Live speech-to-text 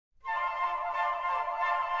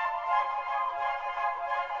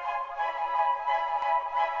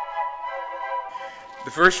The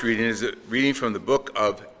first reading is a reading from the book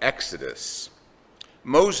of Exodus.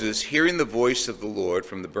 Moses, hearing the voice of the Lord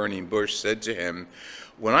from the burning bush, said to him,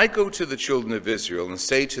 "When I go to the children of Israel and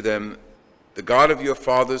say to them, 'The God of your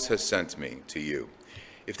fathers has sent me to you,'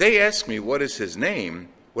 if they ask me, 'What is his name?'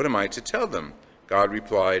 what am I to tell them?" God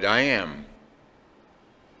replied, "I am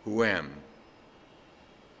who am."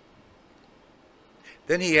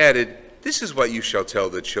 Then he added, "This is what you shall tell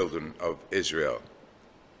the children of Israel.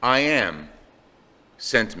 I am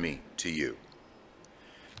sent me to you."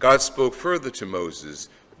 God spoke further to Moses,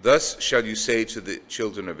 "Thus shall you say to the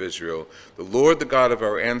children of Israel, 'The Lord, the God of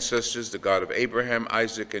our ancestors, the God of Abraham,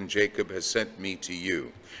 Isaac, and Jacob, has sent me to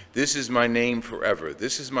you. This is my name forever.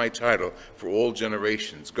 This is my title for all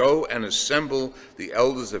generations. Go and assemble the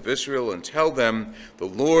elders of Israel and tell them, the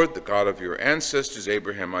Lord, the God of your ancestors,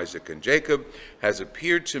 Abraham, Isaac, and Jacob, has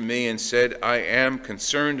appeared to me and said, I am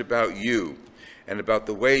concerned about you and about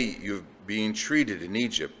the way you've been treated in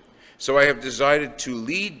Egypt. So I have decided to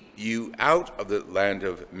lead you out of the land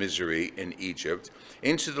of misery in Egypt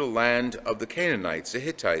into the land of the Canaanites, the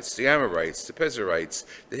Hittites, the Amorites, the Perizzites,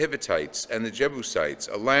 the Hivitites, and the Jebusites,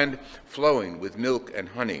 a land flowing with milk and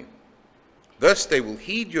honey. Thus they will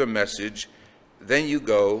heed your message. Then you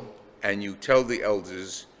go and you tell the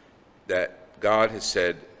elders that God has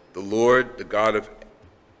said, the Lord, the God of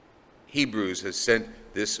Hebrews, has sent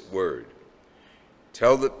this word.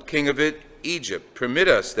 Tell the king of Egypt, permit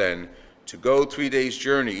us then to go 3 days'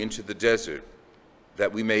 journey into the desert,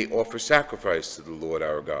 that we may offer sacrifice to the Lord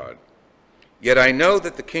our God. Yet I know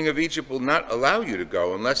that the king of Egypt will not allow you to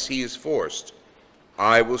go unless he is forced.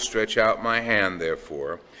 I will stretch out my hand,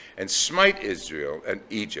 therefore, and smite Israel and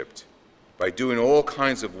Egypt by doing all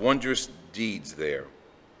kinds of wondrous deeds there.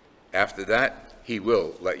 After that, he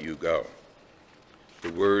will let you go."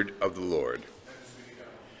 The word of the Lord.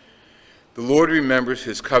 The Lord remembers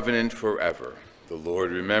his covenant forever. The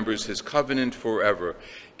Lord remembers his covenant forever.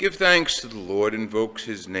 Give thanks to the Lord, invoke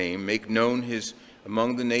his name, make known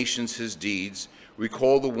among the nations his deeds,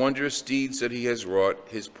 recall the wondrous deeds that he has wrought,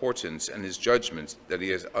 his portents and his judgments that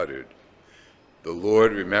he has uttered. The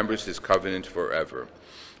Lord remembers his covenant forever.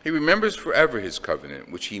 He remembers forever his covenant,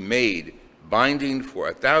 which he made, binding for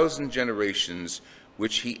 1,000 generations,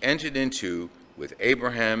 which he entered into with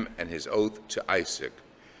Abraham and his oath to Isaac.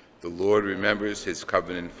 The Lord remembers his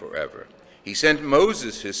covenant forever. He sent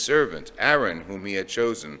Moses, his servant, Aaron, whom he had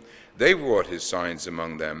chosen. They wrought his signs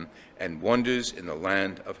among them and wonders in the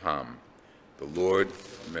land of Ham. The Lord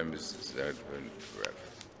remembers his covenant forever.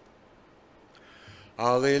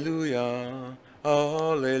 Alleluia,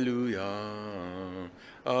 alleluia,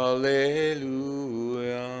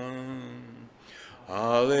 alleluia,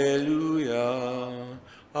 alleluia,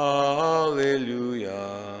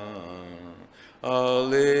 alleluia.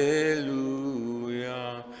 Alleluia.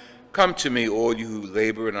 Come to me, all you who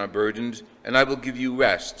labor and are burdened, and I will give you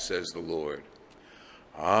rest, says the Lord.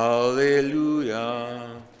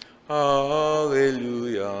 Alleluia.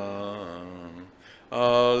 Alleluia.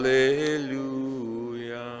 Alleluia.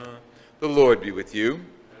 The Lord be with you.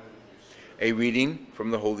 A reading from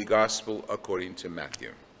the Holy Gospel according to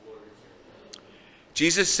Matthew.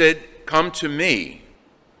 Jesus said, "Come to me,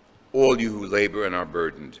 all you who labor and are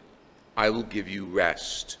burdened. I will give you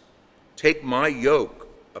rest. Take my yoke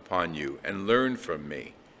upon you and learn from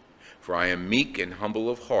me, for I am meek and humble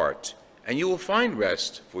of heart, and you will find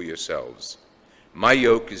rest for yourselves. My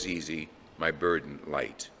yoke is easy, my burden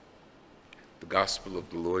light." The Gospel of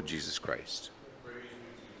the Lord Jesus Christ.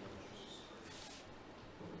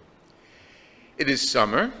 It is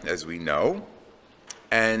summer, as we know,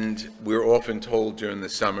 and we're often told during the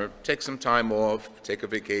summer, take some time off, take a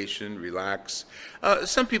vacation, relax.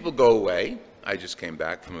 Some people go away. I just came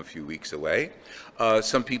back from a few weeks away.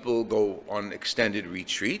 Some people go on extended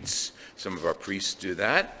retreats. Some of our priests do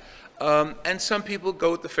that. And some people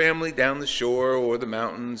go with the family down the shore or the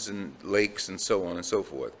mountains and lakes and so on and so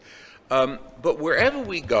forth. But wherever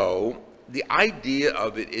we go, the idea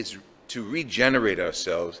of it is to regenerate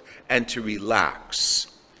ourselves and to relax.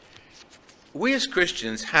 We as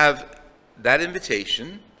Christians have that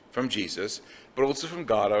invitation from Jesus, but also from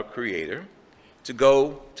God, our Creator, to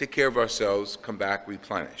go take care of ourselves, come back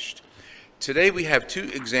replenished. Today we have two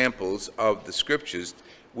examples of the scriptures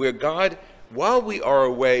where God, while we are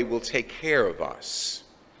away, will take care of us.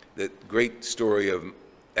 The great story of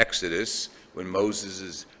Exodus, when Moses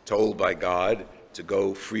is told by God to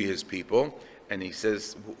go free his people, and he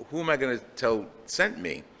says, who am I going to tell sent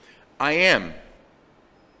me? I am,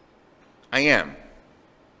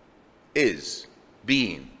 is,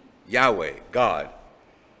 being, Yahweh, God.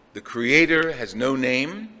 The Creator has no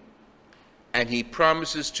name, and he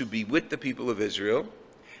promises to be with the people of Israel,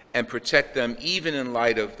 and protect them even in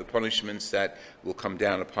light of the punishments that will come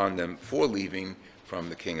down upon them for leaving from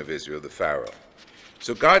the king of Israel, the Pharaoh.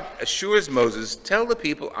 So God assures Moses, tell the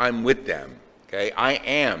people I'm with them. Okay, I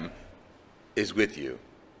am is with you.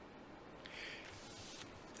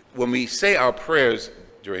 When we say our prayers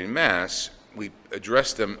during Mass, we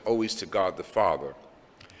address them always to God the Father.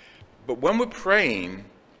 But when we're praying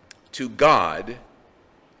to God,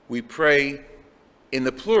 we pray in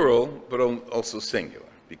the plural, but also singular,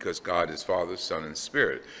 because God is Father, Son, and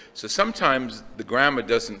Spirit. So sometimes the grammar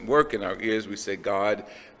doesn't work in our ears. We say God,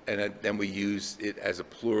 and then we use it as a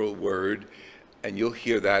plural word, and you'll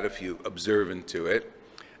hear that if you observe into it.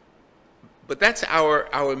 But that's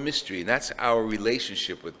our mystery, and that's our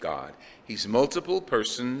relationship with God. He's multiple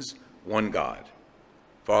persons, one God,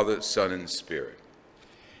 Father, Son, and Spirit.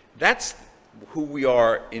 That's who we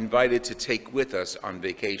are invited to take with us on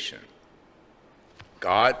vacation.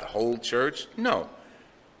 God, the whole church? No.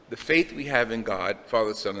 The faith we have in God,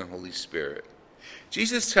 Father, Son, and Holy Spirit.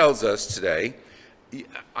 Jesus tells us today,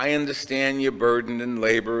 I understand you're burdened and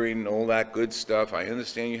laboring and all that good stuff. I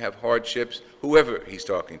understand you have hardships. Whoever he's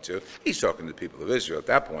talking to the people of Israel at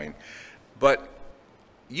that point. But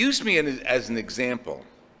use me as an example,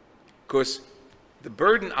 because the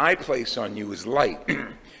burden I place on you is light.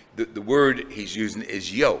 The word he's using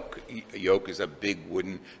is yoke. A yoke is a big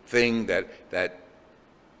wooden thing that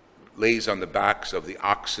lays on the backs of the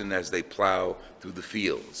oxen as they plow through the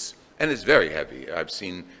fields. And it's very heavy. I've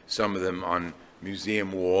seen some of them on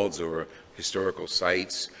museum walls or historical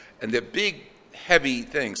sites, and they're big, heavy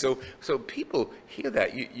things. So people hear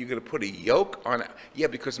that. You're going to put a yoke on it? Yeah,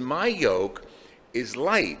 because my yoke is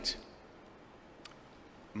light.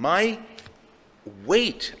 My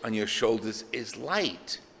weight on your shoulders is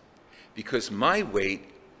light, because my weight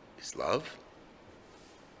is love,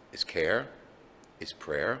 is care, is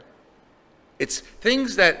prayer. It's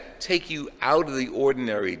things that take you out of the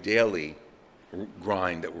ordinary daily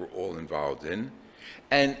grind that we're all involved in,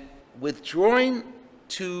 and withdrawing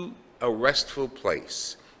to a restful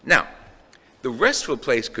place. Now, the restful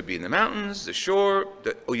place could be in the mountains, the shore,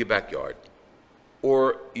 or your backyard,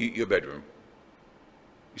 or your bedroom.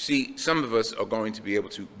 You see, some of us are going to be able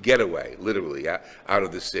to get away, literally, out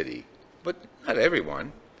of the city, but not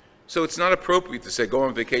everyone. So it's not appropriate to say, go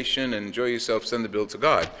on vacation and enjoy yourself, send the bill to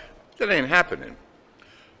God. That ain't happening.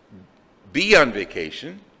 Be on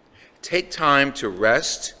vacation. Take time to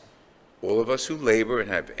rest. All of us who labor and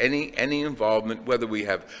have any involvement, whether we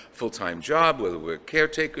have a full-time job, whether we're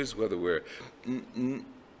caretakers, whether we're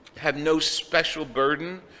have no special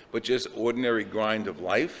burden, but just ordinary grind of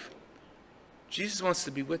life, Jesus wants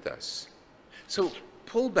to be with us. So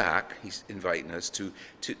pull back, he's inviting us to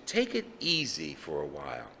take it easy for a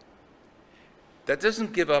while. That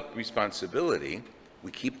doesn't give up responsibility.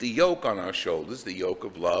 We keep the yoke on our shoulders, the yoke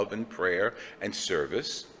of love and prayer and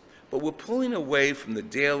service, but we're pulling away from the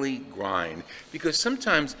daily grind, because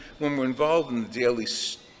sometimes when we're involved in the daily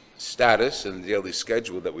status and the daily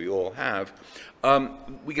schedule that we all have,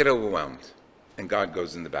 we get overwhelmed, and God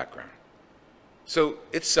goes in the background. So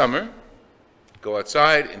it's summer. Go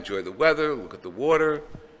outside, enjoy the weather, look at the water,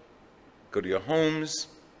 go to your homes,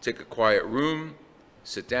 take a quiet room,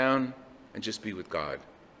 sit down, and just be with God.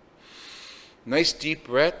 Nice deep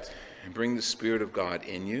breath, and bring the Spirit of God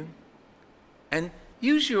in you. And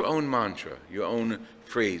use your own mantra, your own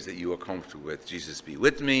phrase that you are comfortable with. Jesus, be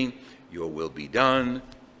with me. Your will be done.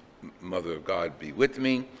 Mother of God, be with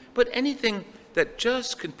me. But anything that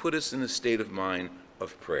just can put us in a state of mind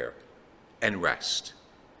of prayer and rest.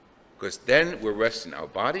 Because then we're resting our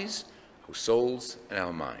bodies, our souls, and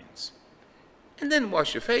our minds. And then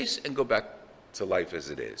wash your face and go back to life as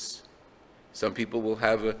it is. Some people will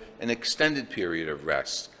have an extended period of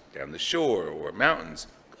rest down the shore or mountains.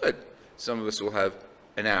 Good. Some of us will have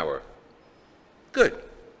an hour. Good.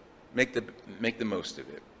 Make the most of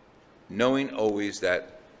it. Knowing always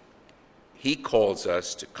that he calls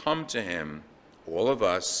us to come to him, all of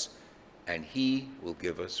us, and he will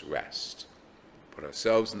give us rest. Put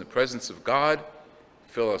ourselves in the presence of God,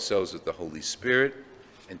 fill ourselves with the Holy Spirit,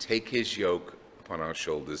 and take his yoke upon our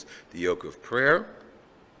shoulders, the yoke of prayer,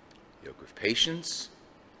 the yoke of patience,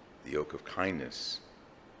 the yoke of kindness,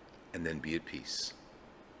 and then be at peace.